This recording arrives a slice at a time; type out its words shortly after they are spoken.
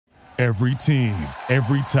Every team,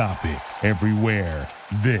 every topic, everywhere.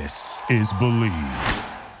 This is Believe.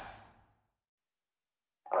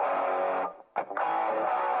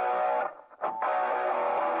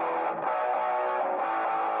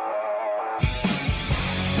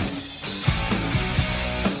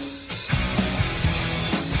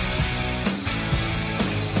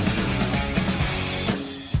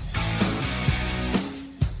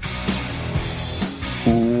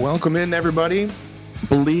 Welcome in, everybody.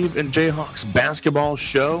 Believe in Jayhawks basketball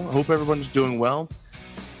show. I hope everyone's doing well.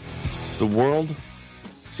 The world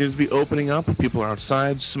seems to be opening up. People are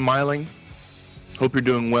outside smiling. Hope you're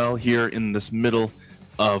doing well here in this middle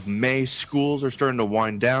of May. Schools are starting to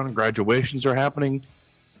wind down. Graduations are happening.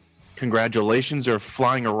 Congratulations are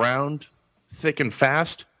flying around thick and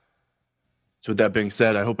fast. So with that being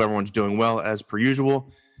said, I hope everyone's doing well as per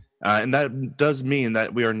usual. And that does mean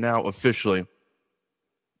that we are now officially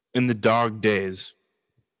in the dog days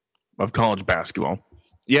of college basketball.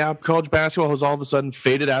 Yeah, college basketball has all of a sudden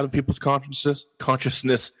faded out of people's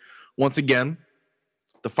consciousness once again.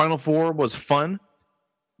 The Final Four was fun.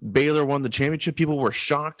 Baylor won the championship. People were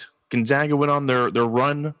shocked. Gonzaga went on their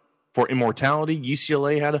run for immortality.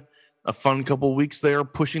 UCLA had a fun couple weeks there,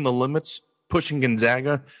 pushing the limits, pushing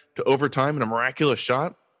Gonzaga to overtime in a miraculous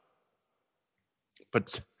shot.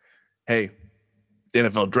 But hey, the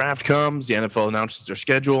NFL draft comes. The NFL announces their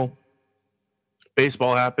schedule.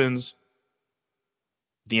 Baseball happens.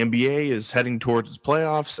 The NBA is heading towards its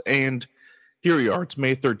playoffs. And here we are. It's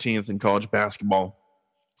May 13th, and college basketball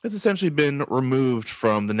has essentially been removed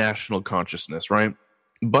from the national consciousness, right?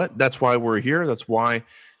 But that's why we're here. That's why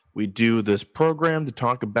we do this program to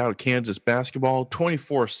talk about Kansas basketball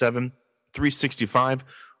 24/7, 365,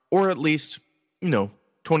 or at least,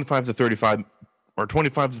 25 to 35 or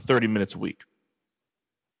 25 to 30 minutes a week.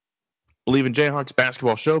 Believe in Jayhawks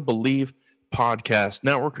basketball show, Believe Podcast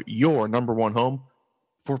Network, your number one home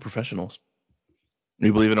for professionals.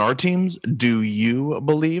 You believe in our teams? Do you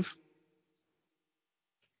believe?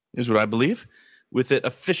 Here's what I believe. With it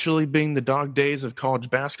officially being the dog days of college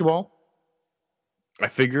basketball, I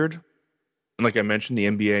figured, and like I mentioned, the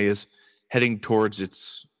NBA is heading towards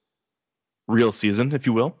its real season, if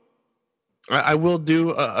you will. I will do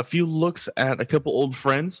a few looks at a couple old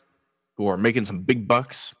friends who are making some big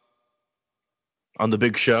bucks on the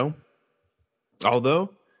big show.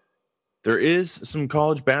 Although there is some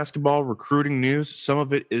college basketball recruiting news, some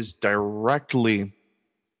of it is directly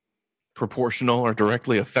proportional or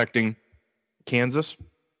directly affecting Kansas.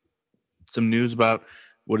 Some news about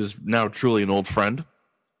what is now truly an old friend.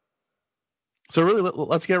 So really,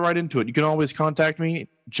 let's get right into it. You can always contact me,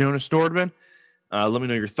 Jonas Nordman. Let me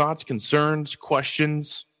know your thoughts, concerns,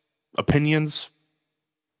 questions, opinions,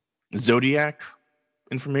 zodiac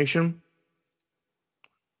information.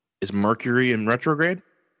 Is Mercury in retrograde?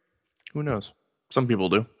 Who knows? Some people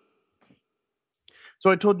do.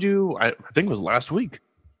 So I told you, I think it was last week.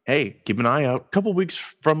 Hey, keep an eye out. A couple weeks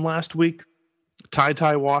from last week,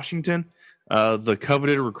 Ty Washington, the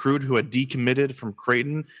coveted recruit who had decommitted from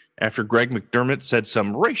Creighton after Greg McDermott said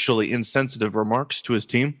some racially insensitive remarks to his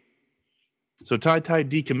team. So Ty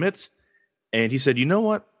decommits, and he said, you know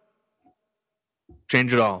what?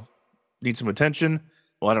 Change it all. Need some attention.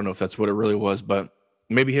 Well, I don't know if that's what it really was, but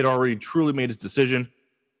maybe he had already truly made his decision,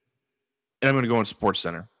 and I'm going to go on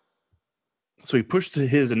SportsCenter. So he pushed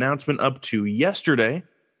his announcement up to yesterday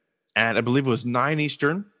at, I believe it was 9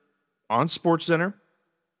 Eastern on SportsCenter.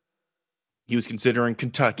 He was considering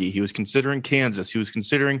Kentucky. He was considering Kansas. He was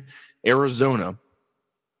considering Arizona.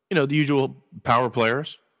 The usual power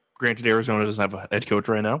players. Granted, Arizona doesn't have a head coach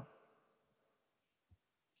right now.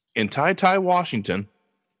 And Ty Washington,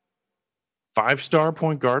 5-star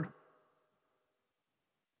point guard,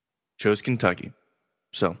 chose Kentucky.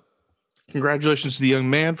 So, congratulations to the young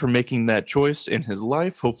man for making that choice in his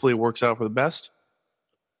life. Hopefully it works out for the best.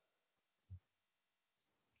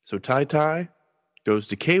 So Ty goes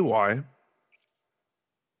to KY,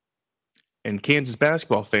 and Kansas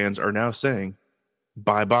basketball fans are now saying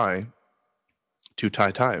bye-bye to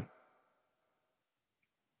Ty.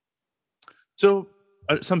 So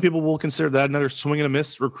some people will consider that another swing and a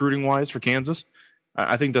miss recruiting-wise for Kansas.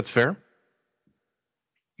 I think that's fair.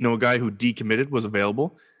 A guy who decommitted was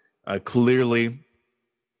available, clearly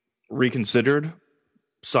reconsidered,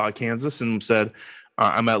 saw Kansas and said,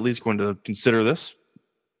 I'm at least going to consider this.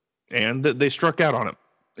 And they struck out on it.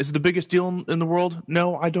 Is it the biggest deal in the world?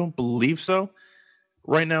 No, I don't believe so.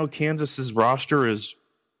 Right now, Kansas's roster is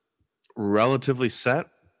relatively set.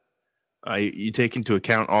 You take into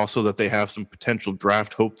account also that they have some potential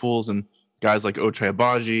draft hopefuls and guys like Ochai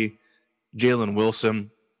Agbaji, Jalen Wilson.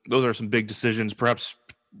 Those are some big decisions, perhaps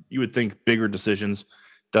you would think bigger decisions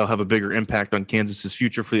that'll have a bigger impact on Kansas's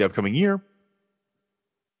future for the upcoming year.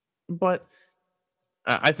 But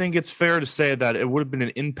I think it's fair to say that it would have been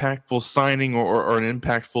an impactful signing or an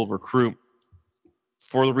impactful recruit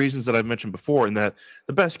for the reasons that I've mentioned before, in that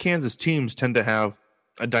the best Kansas teams tend to have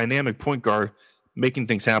a dynamic point guard making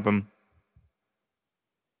things happen.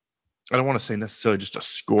 I don't want to say necessarily just a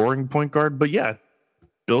scoring point guard, but yeah,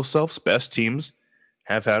 Bill Self's best teams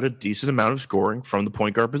have had a decent amount of scoring from the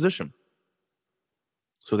point guard position.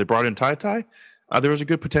 So they brought in Ty Ty. There was a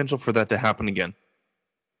good potential for that to happen again.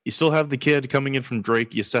 You still have the kid coming in from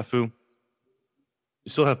Drake, Yosefu.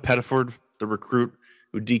 You still have Pettiford, the recruit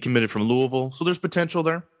who decommitted from Louisville. So there's potential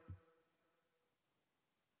there.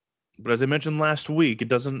 But as I mentioned last week, it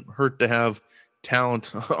doesn't hurt to have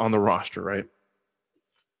talent on the roster, right?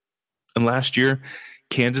 And last year,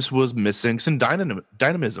 Kansas was missing some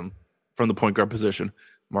dynamism from the point guard position.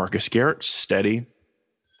 Marcus Garrett, steady,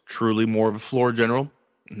 truly more of a floor general,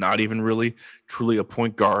 not even really truly a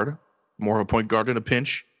point guard, more of a point guard in a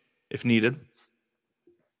pinch if needed.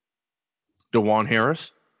 DeJuan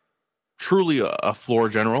Harris, truly a floor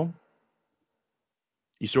general.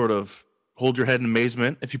 You sort of hold your head in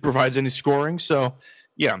amazement if he provides any scoring. So,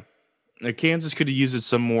 yeah, Kansas could have used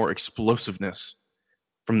some more explosiveness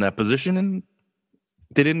from that position, and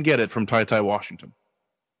they didn't get it from Ty Ty Washington.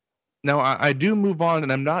 Now, I do move on,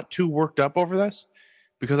 and I'm not too worked up over this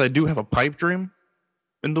because I do have a pipe dream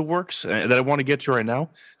in the works that I want to get to right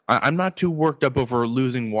now. I'm not too worked up over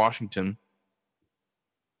losing Washington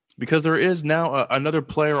because there is now another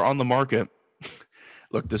player on the market.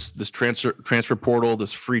 Look, this transfer portal,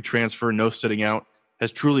 this free transfer, no sitting out,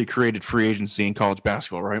 has truly created free agency in college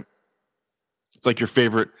basketball, right? It's like your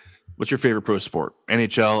favorite. What's your favorite pro sport?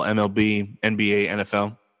 NHL, MLB, NBA,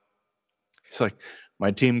 NFL? It's like, my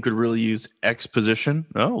team could really use X position.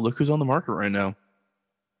 Oh, look who's on the market right now.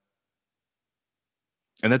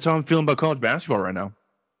 And that's how I'm feeling about college basketball right now.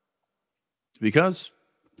 Because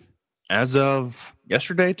as of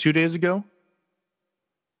yesterday, 2 days ago,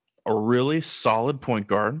 a really solid point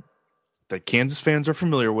guard that Kansas fans are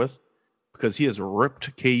familiar with because he has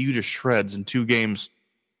ripped KU to shreds in 2 games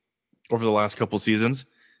over the last couple seasons,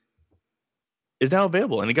 is now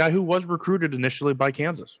available. And a guy who was recruited initially by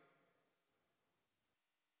Kansas.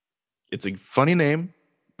 It's a funny name,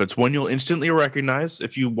 but it's one you'll instantly recognize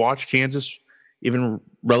if you watch Kansas even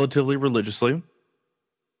relatively religiously.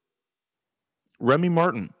 Remy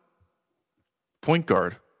Martin, point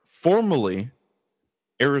guard, formerly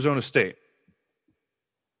Arizona State.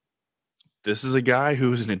 This is a guy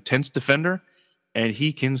who's an intense defender, and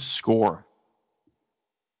he can score.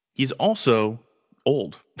 He's also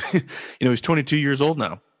old. He's 22 years old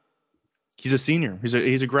now. He's a senior.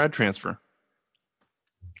 He's a grad transfer.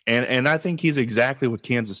 And I think he's exactly what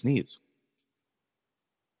Kansas needs.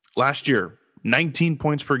 Last year, 19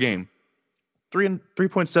 points per game,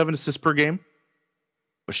 3.7 assists per game,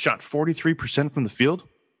 but shot 43% from the field.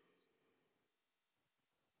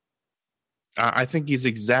 I think he's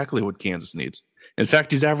exactly what Kansas needs. In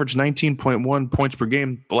fact, he's averaged 19.1 points per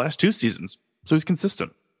game the last 2 seasons, so he's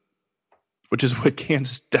consistent, which is what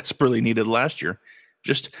Kansas desperately needed last year.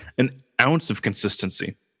 Just an ounce of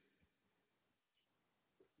consistency.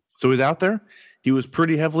 So he's out there. He was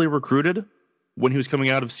pretty heavily recruited when he was coming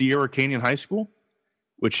out of Sierra Canyon High School,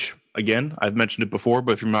 which, again, I've mentioned it before,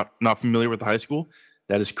 but if you're not familiar with the high school,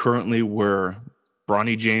 that is currently where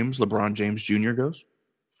LeBron James Jr. goes.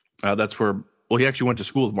 That's where, he actually went to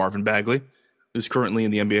school with Marvin Bagley, who's currently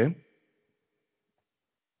in the NBA.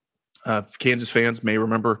 Kansas fans may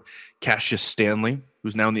remember Cassius Stanley,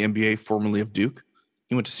 who's now in the NBA, formerly of Duke.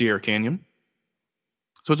 He went to Sierra Canyon.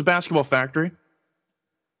 So it's a basketball factory.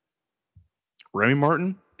 Remy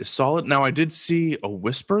Martin is solid. Now, I did see a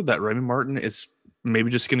whisper that Remy Martin is maybe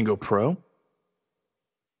just going to go pro.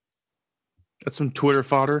 That's some Twitter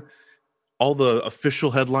fodder. All the official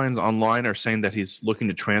headlines online are saying that he's looking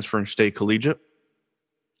to transfer and stay collegiate.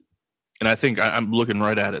 And I think I'm looking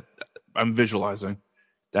right at it. I'm visualizing.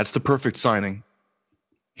 That's the perfect signing.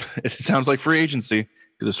 It sounds like free agency,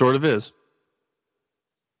 because it sort of is.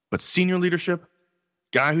 But senior leadership,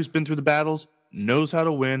 guy who's been through the battles, knows how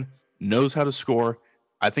to win, knows how to score.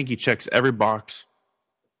 I think he checks every box.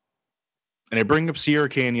 And I bring up Sierra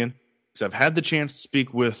Canyon because I've had the chance to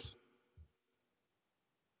speak with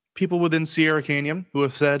people within Sierra Canyon who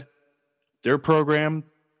have said their program,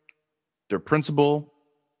 their principal,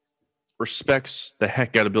 respects the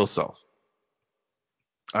heck out of Bill Self.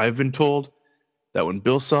 I've been told that when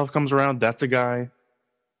Bill Self comes around, that's a guy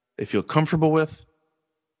they feel comfortable with.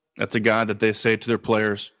 That's a guy that they say to their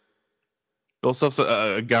players, Bill Self's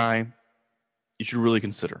a guy you should really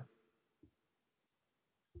consider.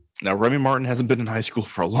 Now, Remy Martin hasn't been in high school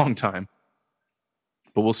for a long time,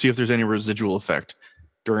 but we'll see if there's any residual effect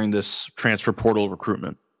during this transfer portal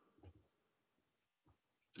recruitment.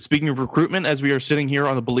 Speaking of recruitment, as we are sitting here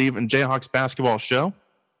on the Believe in Jayhawks basketball show,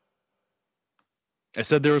 I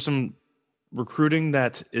said there was some recruiting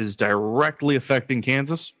that is directly affecting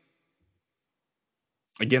Kansas.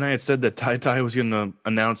 Again, I had said that Ty was going to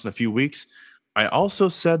announce in a few weeks. I also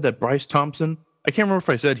said that Bryce Thompson, I can't remember if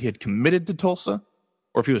I said he had committed to Tulsa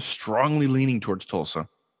or if he was strongly leaning towards Tulsa.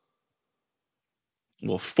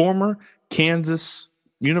 Well, former Kansas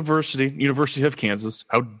University of Kansas,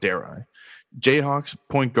 how dare I, Jayhawks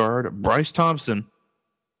point guard Bryce Thompson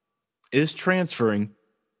is transferring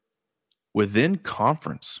within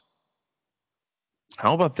conference.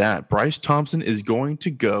 How about that? Bryce Thompson is going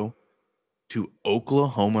to go to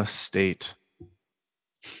Oklahoma State.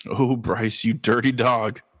 Oh, Bryce, you dirty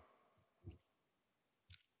dog.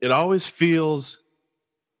 It always feels,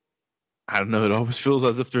 I don't know, it always feels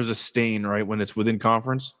as if there's a stain, right, when it's within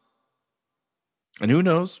conference. And who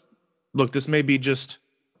knows? Look, this may be just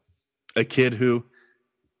a kid who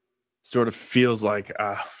sort of feels like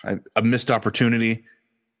a missed opportunity.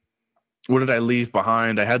 What did I leave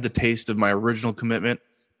behind? I had the taste of my original commitment,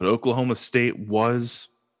 but Oklahoma State was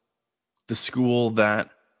the school that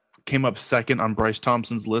came up second on Bryce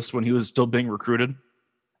Thompson's list when he was still being recruited.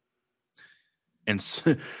 And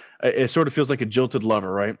it sort of feels like a jilted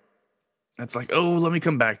lover, right? It's like, oh, let me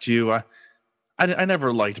come back to you. I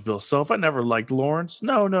never liked Bill Self. I never liked Lawrence.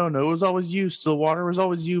 No. It was always you, Stillwater. It was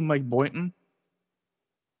always you, Mike Boynton.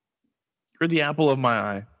 You're the apple of my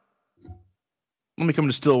eye. Let me come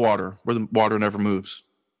to Stillwater, where the water never moves.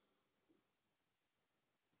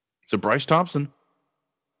 So Bryce Thompson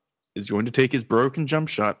is going to take his broken jump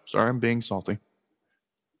shot. Sorry, I'm being salty.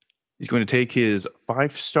 He's going to take his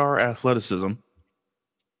 5-star athleticism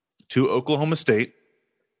to Oklahoma State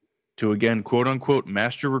to, again, quote-unquote,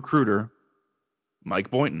 master recruiter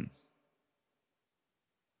Mike Boynton.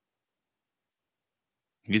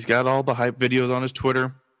 He's got all the hype videos on his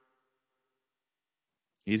Twitter.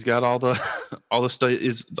 He's got all the all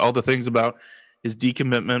the things about his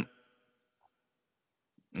decommitment.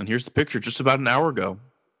 And here's the picture just about an hour ago.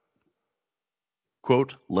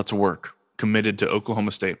 Quote, let's work. Committed to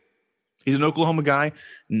Oklahoma State. He's an Oklahoma guy.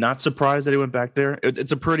 Not surprised that he went back there.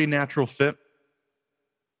 It's a pretty natural fit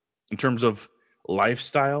in terms of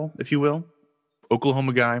lifestyle, if you will.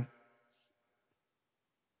 Oklahoma guy.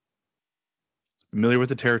 Familiar with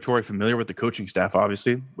the territory, familiar with the coaching staff,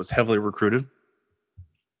 obviously. Was heavily recruited.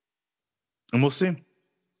 And we'll see.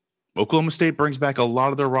 Oklahoma State brings back a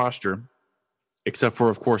lot of their roster, except for,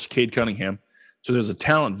 of course, Cade Cunningham. So there's a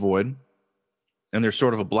talent void, and there's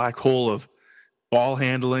sort of a black hole of ball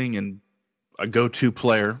handling and a go-to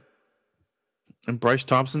player. And Bryce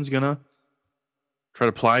Thompson's going to try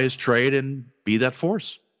to ply his trade and be that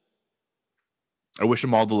force. I wish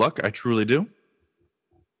him all the luck. I truly do.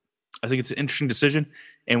 I think it's an interesting decision.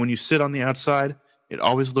 And when you sit on the outside, it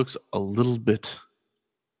always looks a little bit,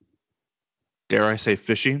 dare I say,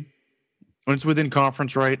 fishy. When it's within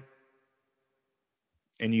conference, right?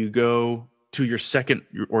 And you go to your second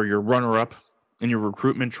or your runner-up in your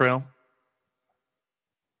recruitment trail.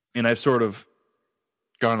 And I've sort of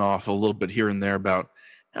gone off a little bit here and there about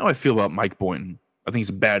how I feel about Mike Boynton. I think he's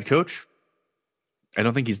a bad coach. I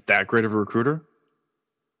don't think he's that great of a recruiter.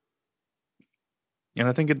 And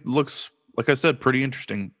I think it looks, like I said, pretty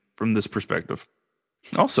interesting from this perspective.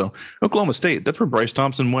 Also, Oklahoma State, that's where Bryce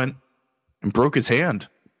Thompson went and broke his hand.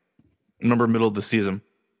 Remember, middle of the season.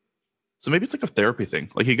 So maybe it's like a therapy thing.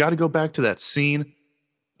 Like, you got to go back to that scene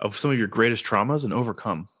of some of your greatest traumas and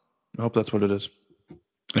overcome. I hope that's what it is.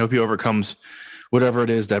 I hope he overcomes whatever it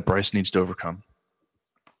is that Bryce needs to overcome.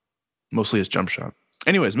 Mostly his jump shot.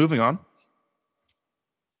 Anyways, moving on.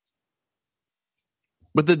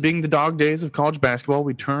 With it being the dog days of college basketball,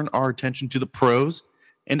 we turn our attention to the pros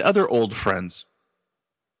and other old friends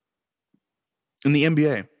in the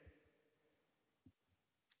NBA.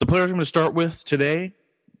 The players I'm going to start with today,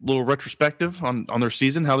 a little retrospective on their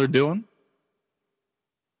season, how they're doing.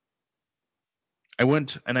 I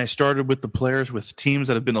went and I started with the players with teams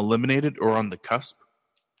that have been eliminated or on the cusp,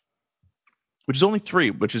 which is only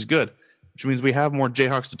 3, which is good, which means we have more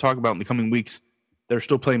Jayhawks to talk about in the coming weeks that are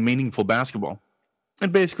still playing meaningful basketball.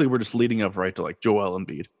 And basically, we're just leading up right to like Joel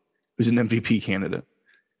Embiid, who's an MVP candidate.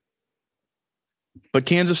 But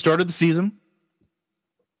Kansas started the season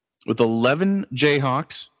with 11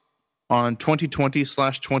 Jayhawks on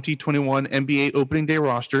 2020/2021 NBA opening day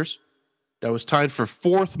rosters. That was tied for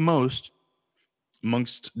 4th most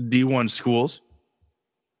amongst D1 schools.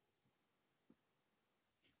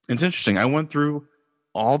 It's interesting. I went through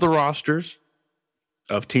all the rosters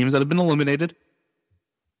of teams that have been eliminated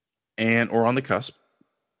or on the cusp.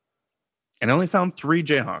 And I only found 3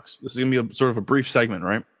 Jayhawks. This is going to be sort of a brief segment,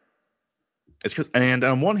 right? And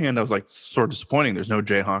on one hand, I was like, sort of disappointing. There's no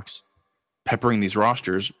Jayhawks peppering these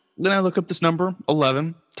rosters. Then I look up this number,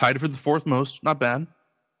 11, tied for the 4th most. Not bad.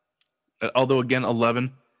 Although, again,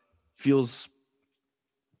 11 feels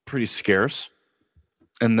pretty scarce.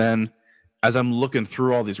 And then as I'm looking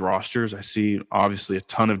through all these rosters, I see obviously a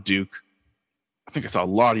ton of Duke. I think I saw a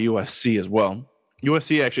lot of USC as well.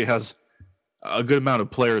 USC actually has a good amount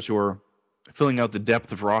of players who are filling out the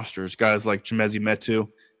depth of rosters, guys like Chimezie Metu.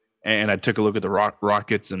 And I took a look at the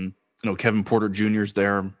Rockets, and Kevin Porter Jr. is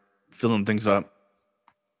there filling things up.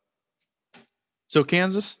 So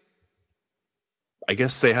Kansas, I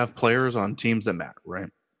guess they have players on teams that matter,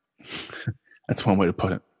 right? That's one way to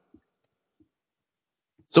put it.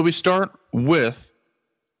 So we start with,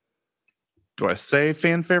 do I say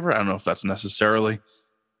fan favorite? I don't know if that's necessarily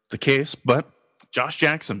the case, but Josh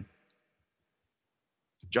Jackson.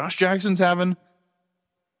 Josh Jackson's having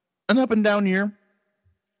an up and down year.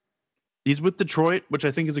 He's with Detroit, which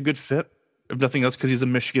I think is a good fit, if nothing else, because he's a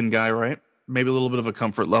Michigan guy, right? Maybe a little bit of a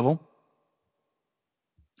comfort level.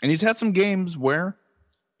 And he's had some games where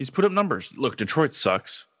he's put up numbers. Look, Detroit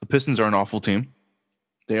sucks. The Pistons are an awful team.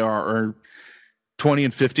 They are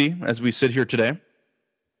 20-50 as we sit here today.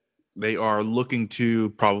 They are looking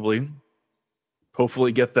to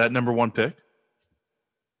hopefully get that number 1 pick.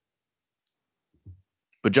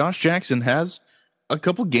 But Josh Jackson has a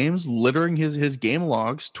couple games littering his game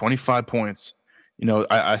logs, 25 points.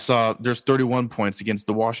 I saw there's 31 points against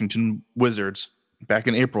the Washington Wizards back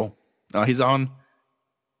in April. He's on,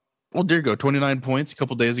 there you go, 29 points a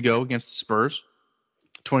couple days ago against the Spurs,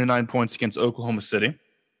 29 points against Oklahoma City.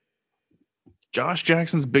 Josh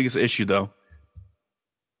Jackson's biggest issue, though,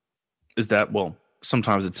 is that,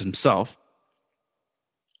 sometimes it's himself,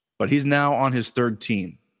 but he's now on his 3rd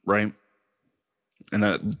team, right? And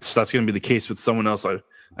that's going to be the case with someone else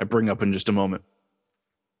I bring up in just a moment.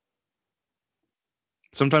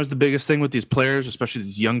 Sometimes the biggest thing with these players, especially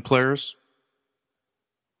these young players,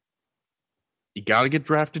 you got to get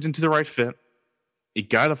drafted into the right fit. You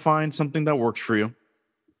got to find something that works for you.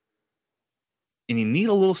 And you need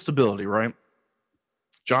a little stability, right?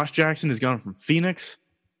 Josh Jackson has gone from Phoenix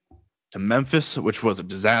to Memphis, which was a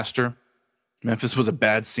disaster. Memphis was a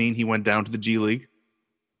bad scene. He went down to the G League.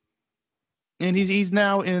 And he's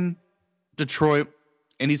now in Detroit,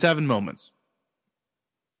 and he's having moments.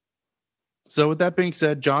 So with that being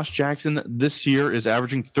said, Josh Jackson this year is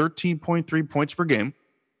averaging 13.3 points per game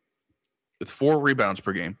with 4 rebounds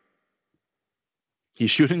per game.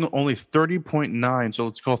 He's shooting only 30.9, so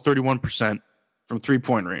let's call 31% from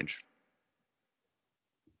 3-point range.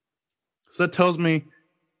 So that tells me,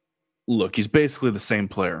 look, he's basically the same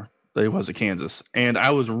player that he was at Kansas. And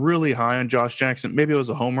I was really high on Josh Jackson. Maybe I was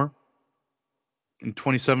a homer. In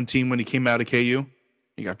 2017, when he came out of KU,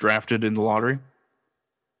 he got drafted in the lottery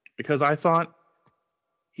because I thought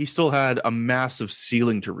he still had a massive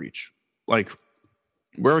ceiling to reach. Like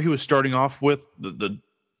where he was starting off with, the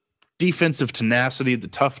defensive tenacity, the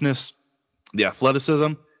toughness, the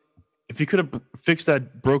athleticism. If he could have fixed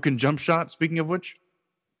that broken jump shot, speaking of which,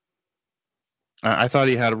 I thought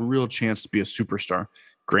he had a real chance to be a superstar.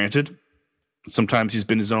 Granted, sometimes he's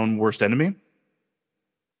been his own worst enemy,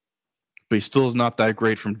 but he still is not that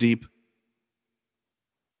great from deep.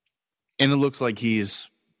 And it looks like he's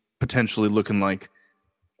potentially looking like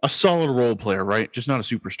a solid role player, right? Just not a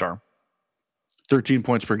superstar. 13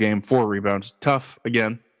 points per game, 4 rebounds. Tough,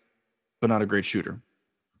 again, but not a great shooter.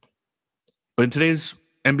 But in today's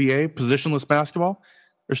NBA, positionless basketball,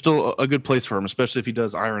 there's still a good place for him, especially if he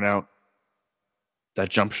does iron out that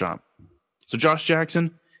jump shot. So Josh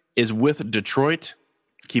Jackson is with Detroit.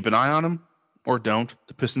 Keep an eye on him. Or don't.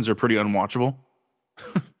 The Pistons are pretty unwatchable.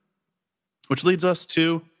 Which leads us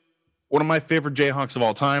to one of my favorite Jayhawks of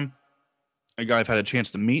all time. A guy I've had a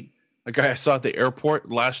chance to meet. A guy I saw at the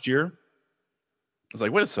airport last year. I was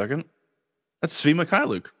like, wait a second. That's Svi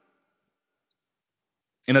Mykhailiuk.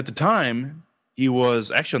 And at the time, he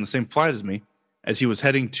was actually on the same flight as me as he was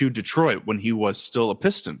heading to Detroit when he was still a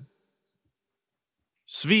Piston.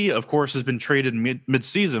 Svi, of course, has been traded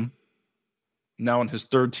mid-season. Now on his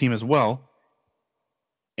 3rd team as well.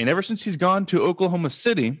 And ever since he's gone to Oklahoma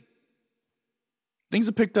City, things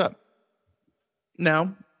have picked up.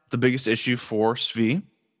 Now, the biggest issue for Svi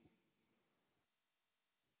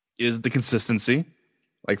is the consistency.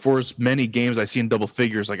 Like for as many games I see in double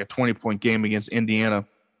figures, like a 20-point game against Indiana,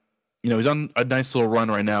 he's on a nice little run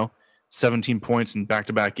right now. 17 points in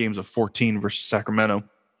back-to-back games of 14 versus Sacramento.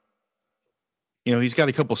 He's got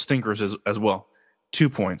a couple stinkers as well. 2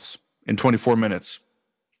 points in 24 minutes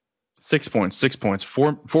 6 points, 6 points,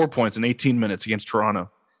 4 points in 18 minutes against Toronto.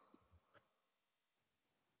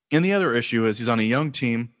 And the other issue is he's on a young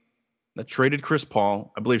team that traded Chris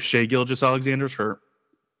Paul. I believe Shai Gilgeous-Alexander's hurt.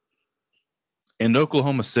 And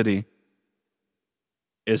Oklahoma City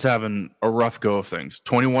is having a rough go of things.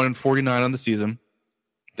 21-49 on the season.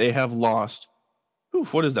 They have lost,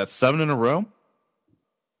 what is that, 7 in a row?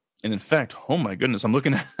 And in fact, oh my goodness, I'm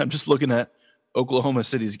just looking at Oklahoma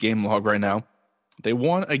City's game log right now. They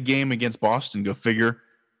won a game against Boston, go figure,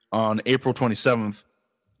 on April 27th.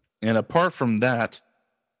 And apart from that,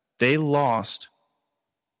 they lost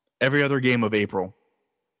every other game of April.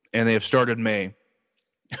 And they have started May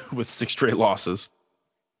with 6 straight losses.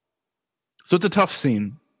 So it's a tough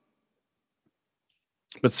scene.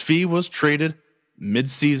 But Svi was traded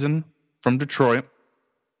mid-season from Detroit.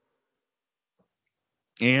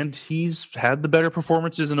 And he's had the better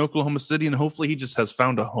performances in Oklahoma City, and hopefully he just has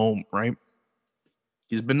found a home, right?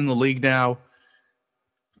 He's been in the league now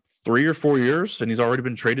 3 or 4 years, and he's already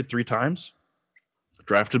been traded 3 times.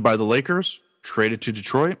 Drafted by the Lakers, traded to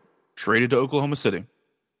Detroit, traded to Oklahoma City.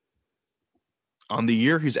 On the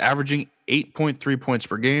year, he's averaging 8.3 points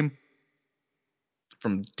per game.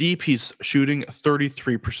 From deep, he's shooting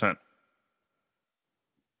 33%.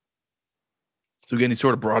 So again, he's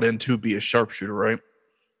sort of brought in to be a sharpshooter, right?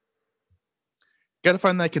 Got to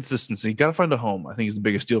find that consistency. Got to find a home. I think is the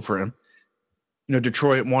biggest deal for him. You know,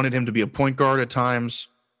 Detroit wanted him to be a point guard at times.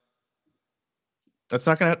 That's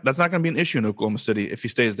not gonna be an issue in Oklahoma City if he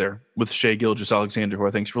stays there with Shai Gilgeous-Alexander, who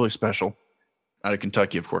I think is really special, out of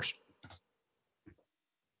Kentucky, of course.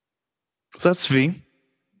 So that's Svi.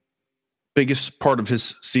 Biggest part of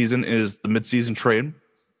his season is the midseason trade.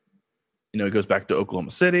 You know, he goes back to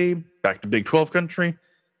Oklahoma City, back to Big 12 country.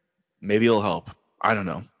 Maybe it'll help. I don't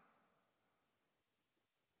know.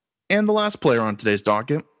 And the last player on today's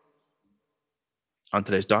docket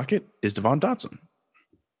is Devon Dotson.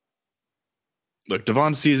 Look,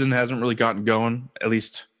 Devon's season hasn't really gotten going, at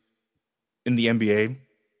least in the NBA.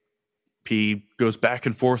 He goes back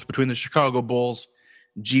and forth between the Chicago Bulls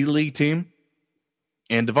G League team,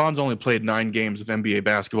 and Devon's only played 9 games of NBA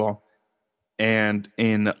basketball. And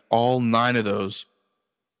in all 9 of those,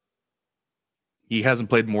 he hasn't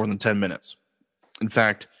played more than 10 minutes. In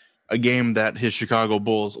fact, a game that his Chicago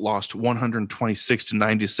Bulls lost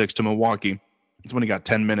 126-96 to Milwaukee. It's when he got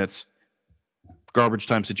 10 minutes. Garbage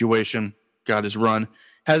time situation. Got his run.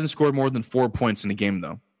 Hasn't scored more than 4 points in a game,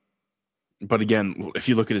 though. But again, if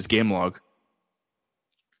you look at his game log,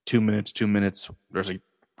 2 minutes, 2 minutes. There's a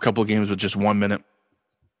couple of games with just 1 minute.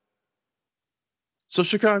 So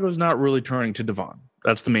Chicago's not really turning to Devon.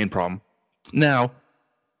 That's the main problem. Now,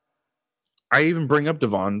 I even bring up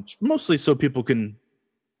Devon mostly so people can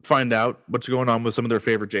find out what's going on with some of their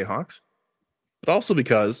favorite Jayhawks, but also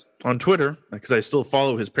because on Twitter, because I still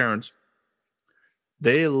follow his parents,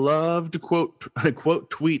 they love to quote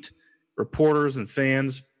tweet reporters and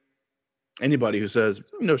fans, anybody who says,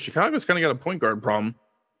 you know, Chicago's kind of got a point guard problem.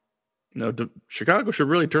 You know, Chicago should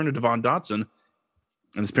really turn to Devon Dotson.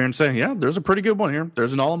 And his parents say, yeah, there's a pretty good one here.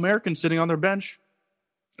 There's an All-American sitting on their bench.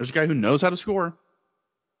 There's a guy who knows how to score.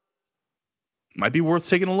 Might be worth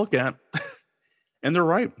taking a look at. And they're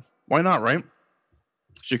right. Why not, right?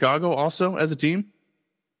 Chicago also, as a team,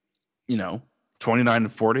 you know,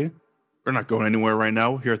 29-40. They're not going anywhere right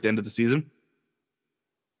now here at the end of the season.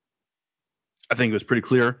 I think it was pretty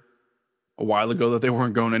clear a while ago that they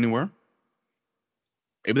weren't going anywhere.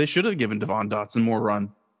 Maybe they should have given Devon Dotson more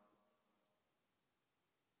run.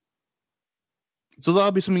 So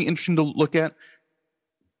that'll be something interesting to look at.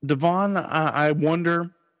 Devon, I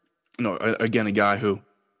wonder, you know, again, a guy who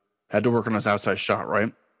had to work on his outside shot,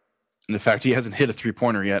 right? And the fact he hasn't hit a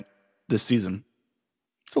three-pointer yet this season.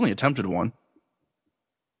 It's only attempted one.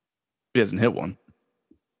 He hasn't hit one.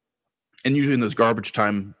 And usually in those garbage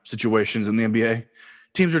time situations in the NBA,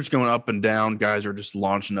 teams are just going up and down. Guys are just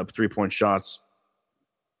launching up three-point shots.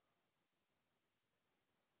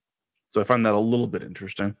 So I find that a little bit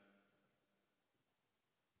interesting.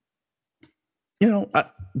 You know,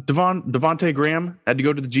 Devontae Graham had to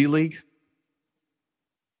go to the G League.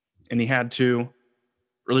 And he had to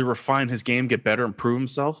really refine his game, get better, improve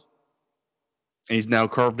himself. And he's now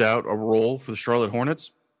carved out a role for the Charlotte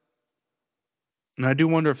Hornets. And I do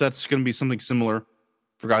wonder if that's going to be something similar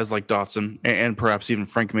for guys like Dotson and perhaps even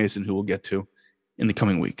Frank Mason, who we'll get to in the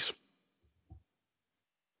coming weeks.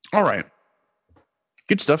 All right.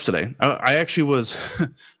 Good stuff today. I actually was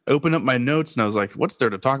opened up my notes and I was like, what's there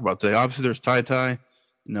to talk about today? Obviously, there's Ty.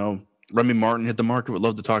 You know, Remy Martin hit the market. Would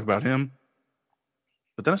love to talk about him.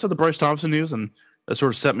 But then I saw the Bryce Thompson news and that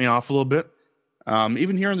sort of set me off a little bit.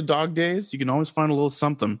 Even here in the dog days, you can always find a little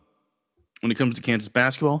something when it comes to Kansas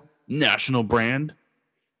basketball. national brand,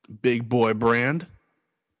 big boy brand.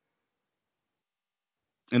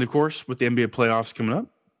 And of course, with the NBA playoffs coming up,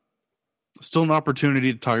 still an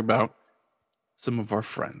opportunity to talk about some of our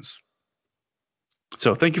friends.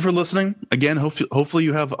 So thank you for listening. Again, hopefully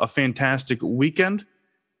you have a fantastic weekend.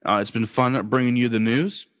 It's been fun bringing you the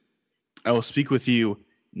news. I will speak with you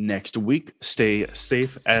next week. Stay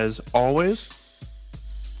safe as always.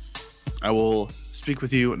 I will speak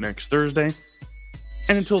with you next Thursday.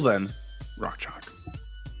 And until then, rock chalk.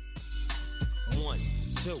 1,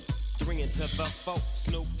 2, 3 into the 4.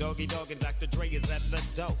 Snoop Doggy Dogg and Dr. Dre is at the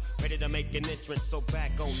door, ready to make an entrance, so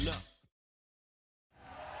back on up.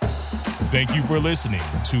 Thank you for listening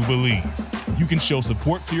to Believe. You can show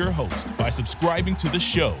support to your host by subscribing to the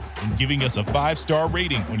show and giving us a 5-star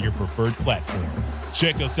rating on your preferred platform.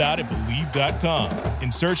 Check us out at Believe.com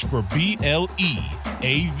and search for BLEAV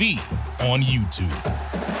on YouTube.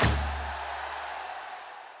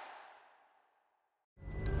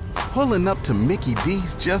 Pulling up to Mickey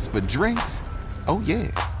D's just for drinks? Oh yeah,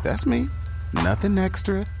 that's me. Nothing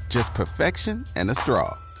extra, just perfection and a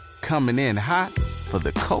straw. Coming in hot for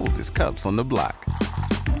the coldest cups on the block.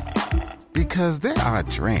 Because there are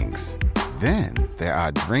drinks. Then there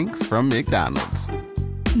are drinks from McDonald's.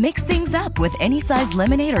 Mix things up with any size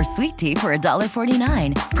lemonade or sweet tea for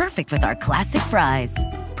 $1.49. Perfect with our classic fries.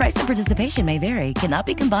 Price and participation may vary. Cannot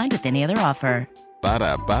be combined with any other offer.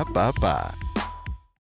 Ba-da-ba-ba-ba.